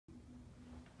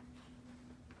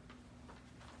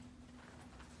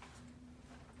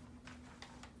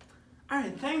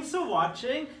Alright, thanks for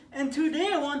watching, and today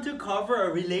I want to cover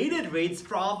a related rates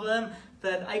problem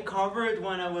that I covered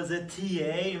when I was a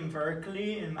TA in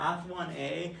Berkeley in Math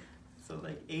 1A, so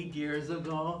like 8 years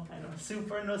ago. I know,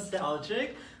 super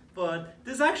nostalgic, but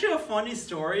this is actually a funny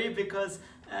story because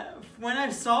when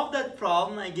I solved that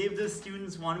problem, I gave the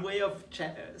students one way of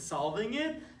solving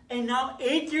it, and now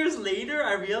 8 years later,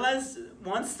 I realized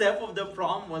one step of the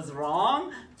problem was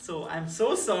wrong. So I'm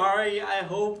so sorry. I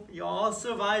hope you all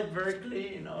survived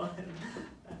Berkeley, you know,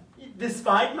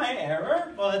 despite my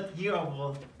error, but here I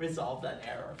will resolve that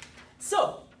error.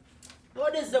 So,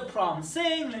 what is the problem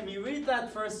saying? Let me read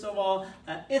that first of all.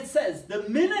 It says the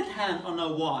minute hand on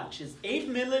a watch is 8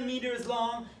 millimeters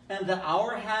long and the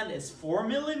hour hand is 4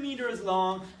 millimeters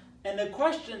long. And the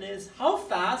question is, how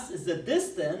fast is the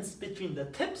distance between the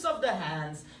tips of the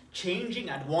hands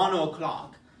changing at 1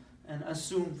 o'clock? And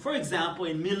assume, for example,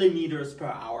 in millimeters per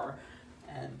hour.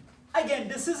 And again,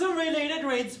 this is a related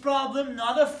rates problem,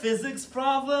 not a physics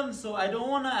problem. So I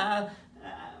don't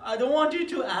want you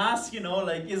to ask, you know,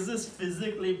 like, is this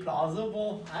physically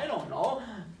plausible? I don't know.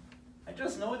 I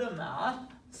just know the math.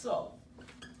 So,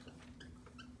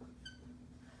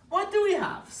 what do we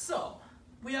have? So,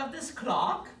 we have this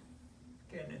clock.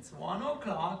 Again, it's 1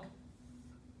 o'clock.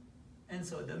 And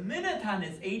so the minute hand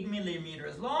is 8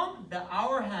 millimeters long, the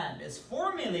hour hand is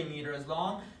 4 millimeters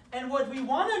long, and what we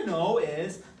want to know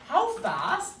is how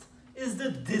fast is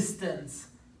the distance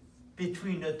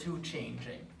between the two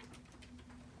changing.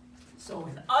 So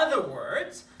in other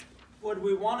words, what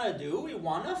we want to do, we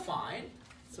want to find,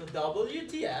 so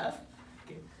WTF,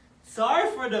 okay,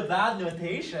 sorry for the bad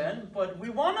notation, but we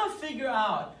want to figure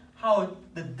out how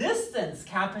the distance,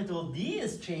 capital D,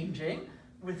 is changing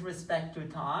with respect to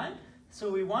time. So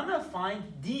we want to find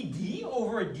dd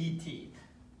over dt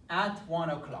at 1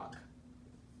 o'clock,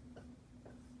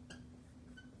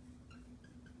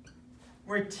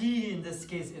 where t in this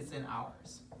case is in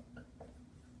hours.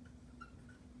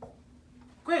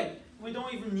 Great, we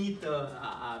don't even need the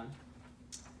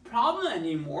problem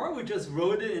anymore. We just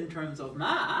wrote it in terms of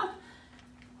math.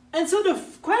 And so the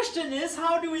question is,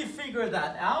 how do we figure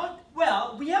that out?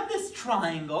 Well, we have this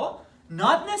triangle.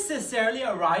 Not necessarily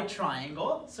a right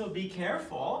triangle, so be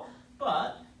careful,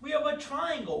 but we have a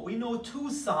triangle. We know two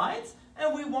sides,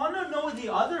 and we want to know the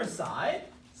other side,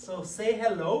 so say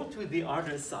hello to the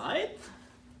other side.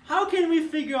 How can we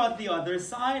figure out the other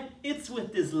side? It's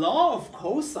with this law of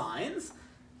cosines,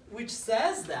 which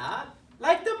says that,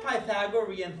 like the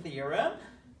Pythagorean theorem,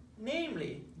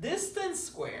 namely, distance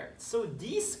squared, so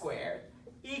d squared,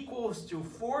 equals to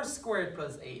 4 squared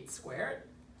plus 8 squared.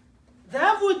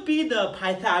 That would be the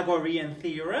Pythagorean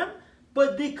theorem,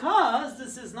 but because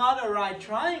this is not a right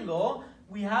triangle,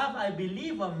 we have, I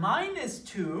believe, a minus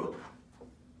 2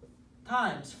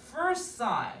 times first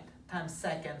side times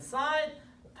second side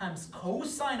times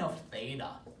cosine of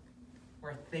theta,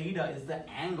 where theta is the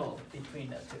angle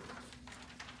between the two.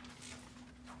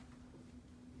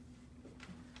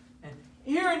 And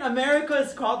here in America,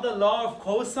 it's called the law of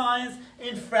cosines.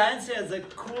 In France, it has a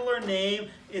cooler name.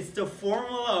 It's the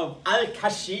formula of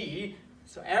al-Kashi,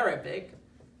 so Arabic,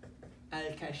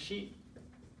 al-Kashi.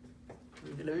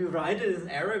 Let me write it in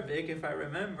Arabic if I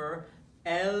remember.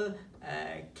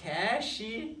 Al-Kashi.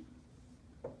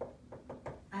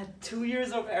 I had 2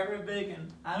 years of Arabic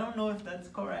and I don't know if that's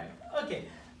correct. Okay,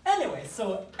 anyway,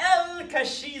 so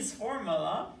al-Kashi's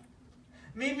formula,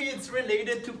 maybe it's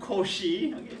related to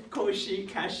Koshi, okay, Koshi,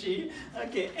 Kashi.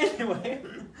 Okay, anyway.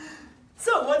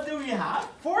 So what do we have?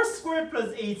 4 squared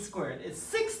plus 8 squared is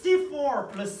 64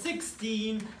 plus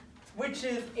 16, which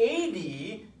is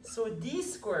 80. So d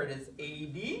squared is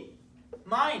 80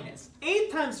 minus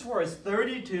 8 times 4 is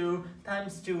 32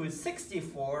 times 2 is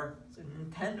 64. So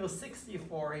Nintendo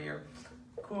 64 here.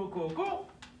 Cool, cool, cool.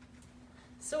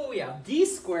 So we have d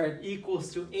squared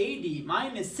equals to 80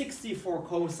 minus 64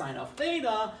 cosine of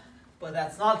theta, but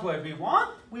that's not what we want.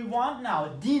 We want now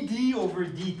dd over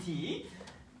dt.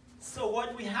 So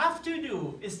what we have to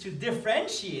do is to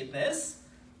differentiate this,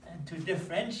 and to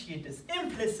differentiate this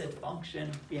implicit function,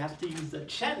 we have to use the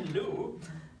Chen loop.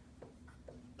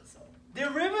 So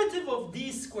derivative of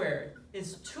d squared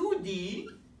is 2d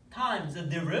times the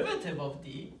derivative of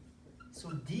d, so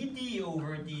dd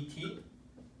over dt.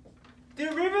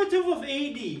 Derivative of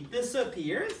AD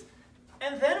disappears,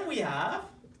 and then we have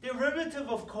derivative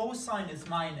of cosine is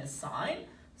minus sine,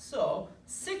 so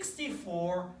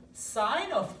 64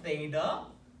 sine of theta,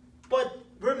 but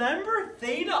remember,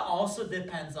 theta also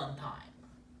depends on time,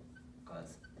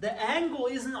 because the angle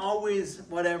isn't always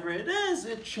whatever it is,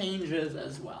 it changes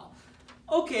as well.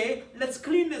 Okay, let's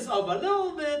clean this up a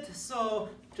little bit, so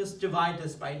just divide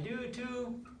this by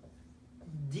 2.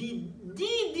 d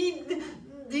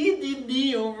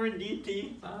over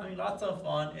dt, lots of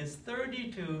fun, is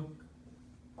 32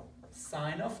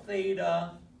 sine of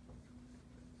theta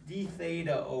d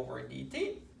theta over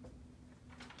dt.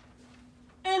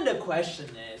 And the question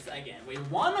is, again, we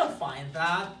want to find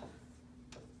that.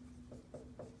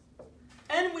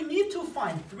 And we need to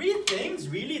find three things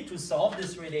really to solve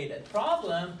this related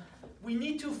problem. We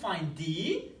need to find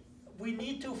d, we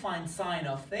need to find sine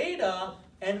of theta,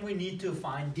 and we need to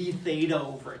find d theta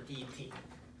over dt.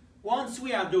 Once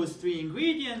we have those three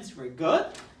ingredients, we're good.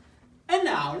 And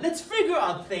now let's figure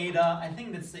out theta. I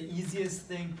think that's the easiest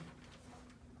thing.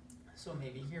 So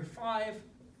maybe here 5.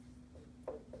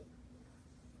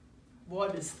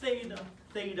 What is theta?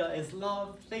 Theta is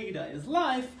love, theta is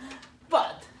life.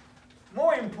 But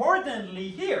more importantly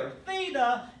here,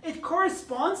 theta, it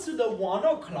corresponds to the 1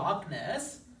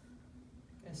 o'clockness.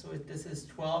 Okay, so if this is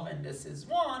 12 and this is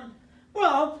 1,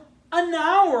 well, an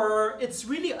hour, it's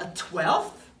really a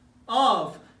 12th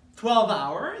of 12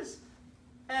 hours.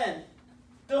 And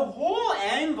the whole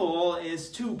angle is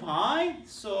 2 pi,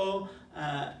 so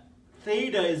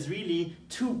theta is really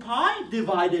 2 pi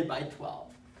divided by 12.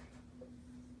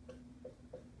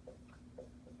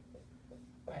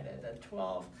 Right at that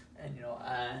 12.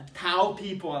 And tau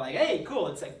people are like, hey, cool,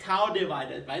 it's like tau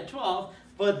divided by 12.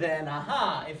 But then,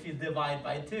 if you divide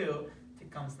by 2, it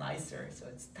becomes nicer. So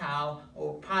it's tau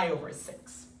or pi over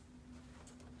 6.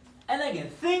 And again,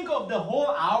 think of the whole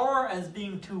hour as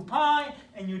being 2 pi,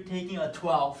 and you're taking a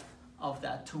 12th of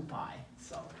that 2 pi.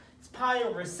 So it's pi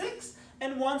over 6.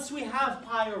 And once we have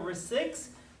pi over 6,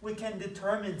 we can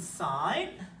determine sine.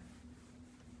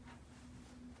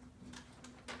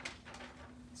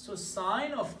 So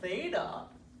sine of theta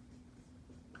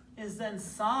is then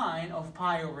sine of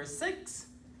pi over 6.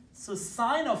 So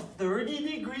sine of 30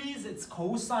 degrees, it's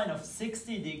cosine of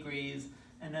 60 degrees.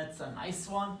 And that's a nice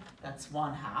one. That's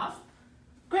 1/2.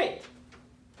 Great.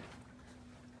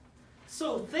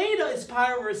 So theta is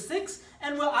pi over 6.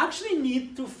 And we'll actually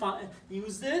need to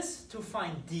use this to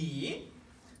find d.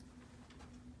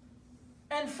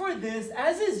 And for this,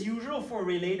 as is usual for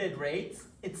related rates,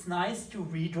 it's nice to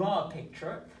redraw a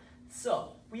picture.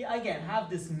 So we again have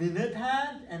this minute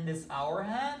hand and this hour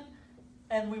hand,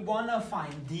 and we want to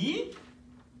find d.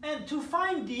 And to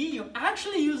find d, you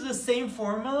actually use the same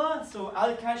formula, so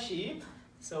al-Kashi.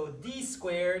 So d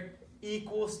squared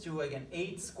equals to, again,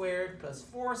 8 squared plus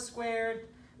 4 squared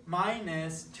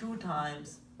minus 2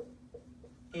 times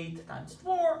 8 times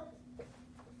 4.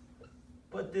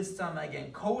 But this time,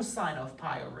 again, cosine of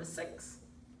pi over 6.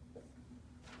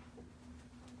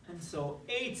 And so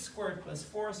 8 squared plus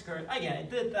 4 squared, again, I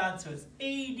did that, so it's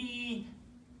 80.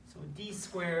 So d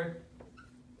squared,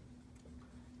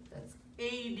 that's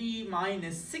 80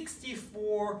 minus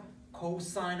 64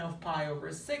 cosine of pi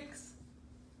over 6.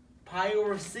 Pi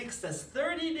over 6, that's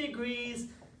 30 degrees,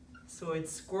 so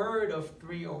it's square root of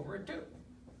 3 over 2.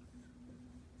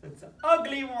 So it's an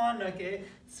ugly one, okay?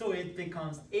 So it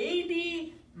becomes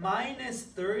 80 minus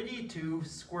 32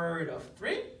 square root of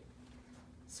 3.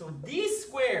 So d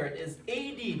squared is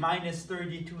 80 minus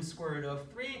 32 square root of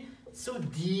 3. So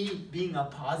d being a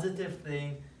positive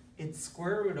thing, it's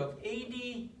square root of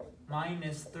 80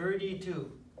 minus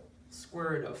 32 square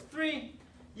root of 3.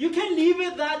 You can leave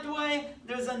it that way.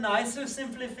 There's a nicer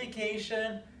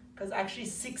simplification because actually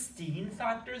 16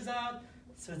 factors out.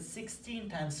 So it's 16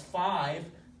 times 5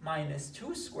 minus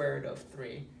 2 square root of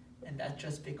 3. And that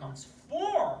just becomes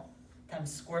 4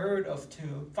 times square root of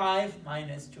 2, 5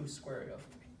 minus 2 square root of 3.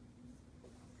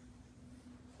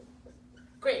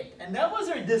 Great, and that was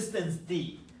our distance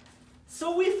d.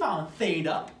 So we found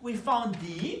theta, we found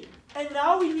d, and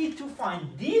now we need to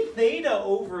find d theta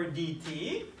over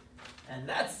dt. And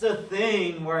that's the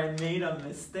thing where I made a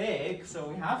mistake, so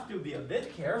we have to be a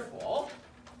bit careful.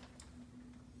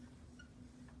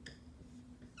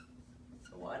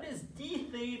 So what is d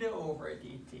theta over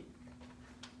dt?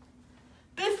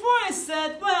 Before I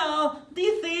said, well,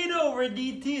 d theta over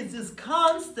dt is this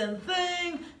constant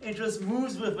thing. It just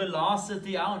moves with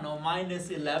velocity, I don't know, minus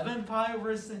 11 pi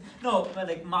over 6. No, but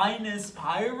like minus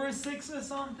pi over 6 or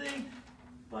something.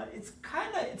 But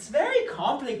it's very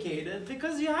complicated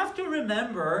because you have to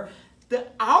remember the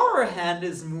hour hand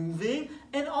is moving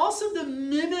and also the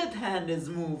minute hand is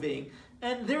moving.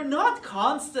 And they're not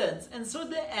constants. And so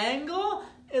the angle,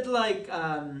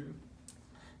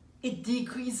 it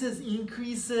decreases,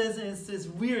 increases, and it's this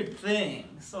weird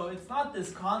thing. So it's not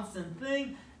this constant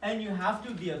thing, and you have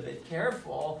to be a bit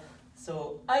careful.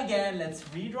 So again, let's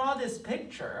redraw this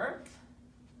picture.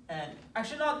 And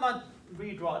actually not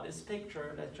redraw this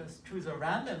picture, let's just choose a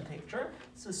random picture.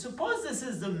 So suppose this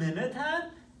is the minute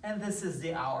hand, and this is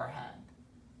the hour hand.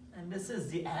 and this is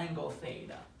the angle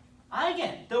theta.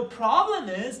 Again, the problem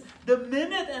is the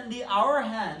minute and the hour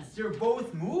hands, they're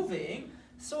both moving.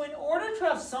 So in order to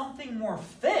have something more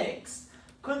fixed,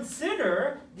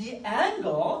 consider the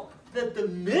angle that the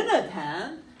minute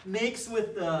hand makes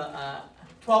with the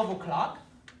 12 o'clock.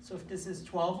 So if this is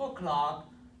 12 o'clock,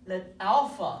 let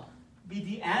alpha be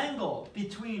the angle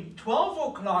between 12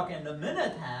 o'clock and the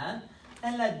minute hand,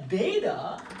 and let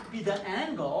beta be the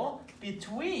angle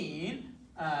between,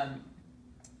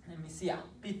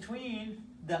 between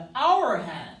the hour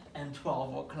hand and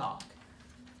 12 o'clock.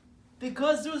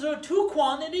 Because those are two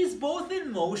quantities both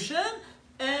in motion,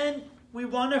 and we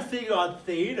want to figure out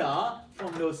theta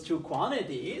from those two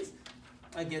quantities.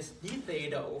 I guess d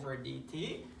theta over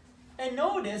dt. And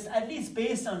notice, at least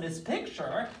based on this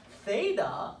picture,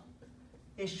 theta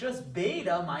is just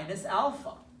beta minus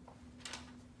alpha.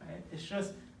 Right? It's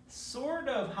just sort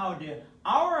of how the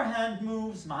hour hand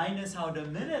moves minus how the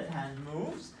minute hand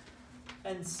moves.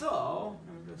 And so,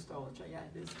 let me just double check, yeah,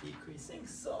 it is decreasing.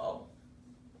 So,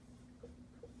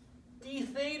 d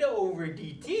theta over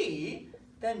dt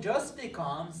then just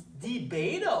becomes d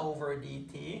beta over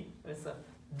dt. It's a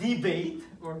debate,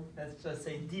 or let's just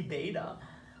say d beta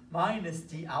minus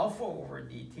d alpha over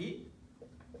dt.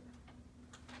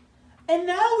 And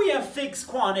now we have fixed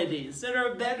quantities that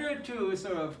are better to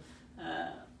sort of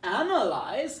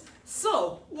analyze.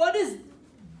 So what is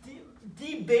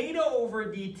d beta over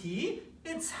dt?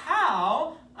 It's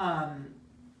how,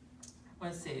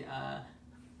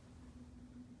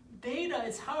 beta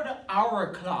is how the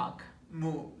hour clock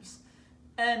moves.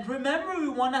 And remember, we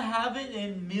want to have it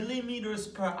in millimeters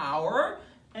per hour.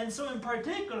 And so in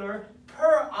particular,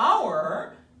 per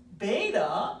hour,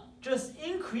 beta just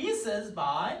increases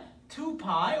by 2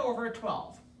 pi over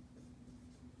 12.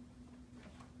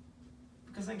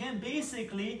 Because again,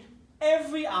 basically,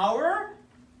 every hour,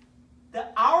 the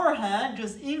hour hand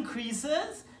just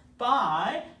increases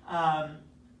by a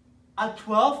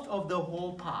 12th of the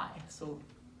whole pi. So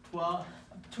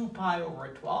 2 pi over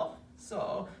 12.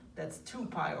 So that's 2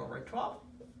 pi over 12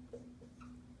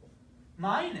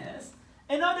 minus.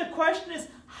 And now the question is,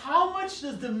 how much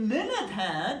does the minute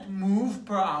hand move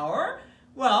per hour?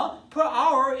 Well, per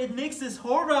hour, it makes this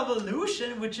whole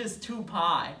revolution, which is 2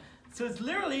 pi. So it's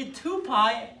literally 2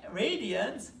 pi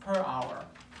radians per hour.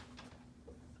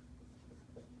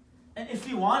 And if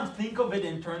you want, think of it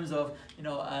in terms of,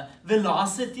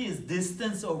 velocity is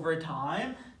distance over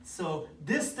time. So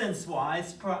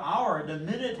distance-wise, per hour, the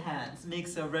minute hands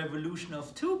makes a revolution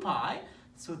of 2 pi.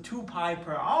 So 2 pi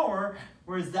per hour,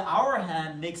 whereas the hour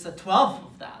hand makes a 12th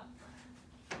of that.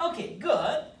 Okay,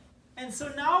 good. And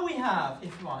so now we have,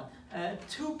 if you want,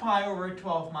 2 pi over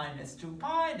 12 minus 2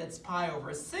 pi, that's pi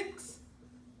over 6,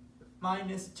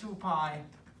 minus 2 pi.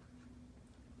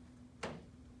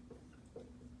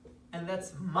 And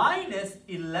that's minus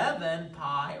 11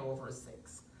 pi over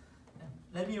 6.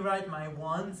 Let me write my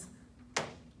ones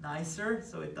nicer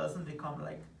so it doesn't become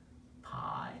like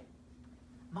pi.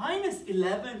 Minus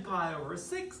 11 pi over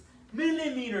 6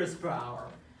 millimeters per hour.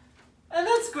 And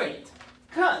that's great,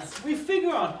 because we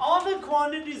figure out all the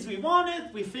quantities we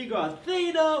wanted, we figure out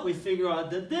theta, we figure out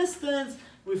the distance,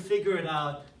 we figured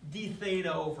out d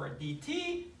theta over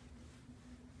dt.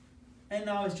 And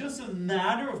now it's just a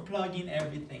matter of plugging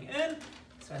everything in.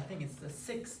 So I think it's the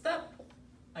 6th step.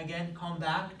 Again, come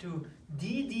back to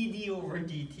d dd over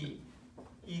dt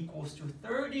equals to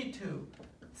 32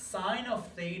 sine of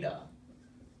theta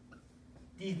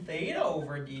d theta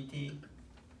over dt.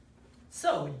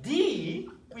 So d,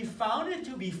 we found it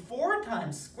to be 4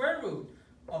 times square root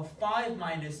of 5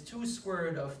 minus 2 square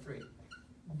root of 3.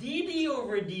 dd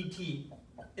over dt,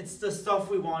 it's the stuff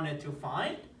we wanted to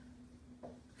find.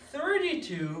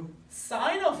 32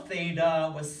 sine of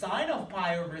theta was sine of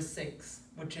pi over 6,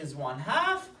 which is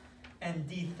 1/2. And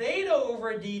d theta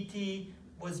over dt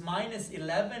was minus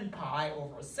 11 pi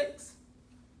over 6.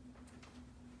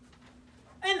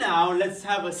 And now let's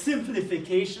have a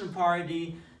simplification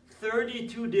party.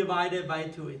 32 divided by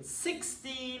 2, it's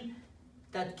 16.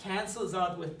 That cancels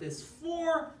out with this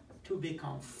 4 to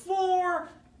become 4.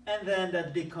 And then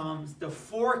that becomes, the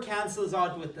 4 cancels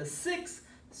out with the 6,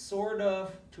 sort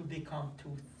of, to become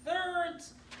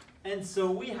 2/3. And so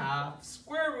we have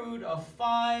square root of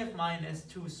 5 minus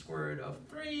 2 square root of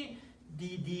 3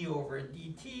 dd over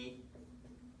dt.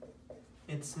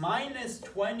 It's minus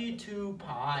 22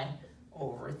 pi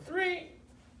over 3.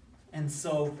 And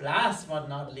so last but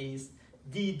not least,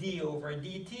 dd over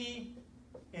dt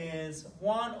is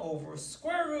 1 over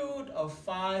square root of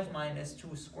 5 minus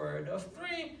 2 square root of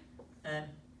 3. And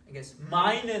I guess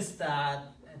minus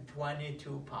that, and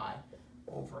 22 pi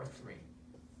over 3.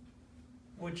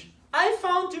 Which I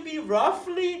found to be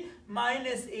roughly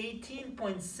minus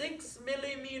 18.6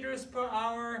 millimeters per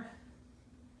hour.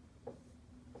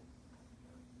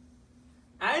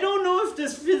 I don't know if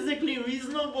this is physically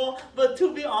reasonable, but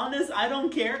to be honest, I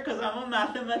don't care because I'm a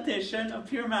mathematician, a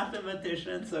pure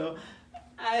mathematician, so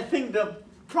I think the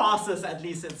process, at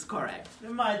least, it's correct. There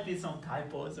might be some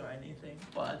typos or anything,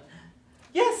 but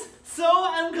yes, so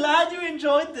I'm glad you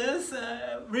enjoyed this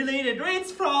related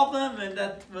rates problem, and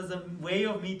that was a way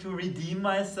of me to redeem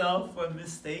myself for a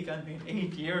mistake I made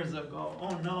 8 years ago.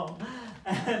 Oh no.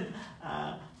 And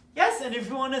yes, and if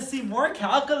you want to see more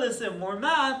calculus and more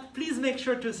math, please make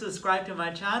sure to subscribe to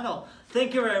my channel.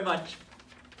 Thank you very much.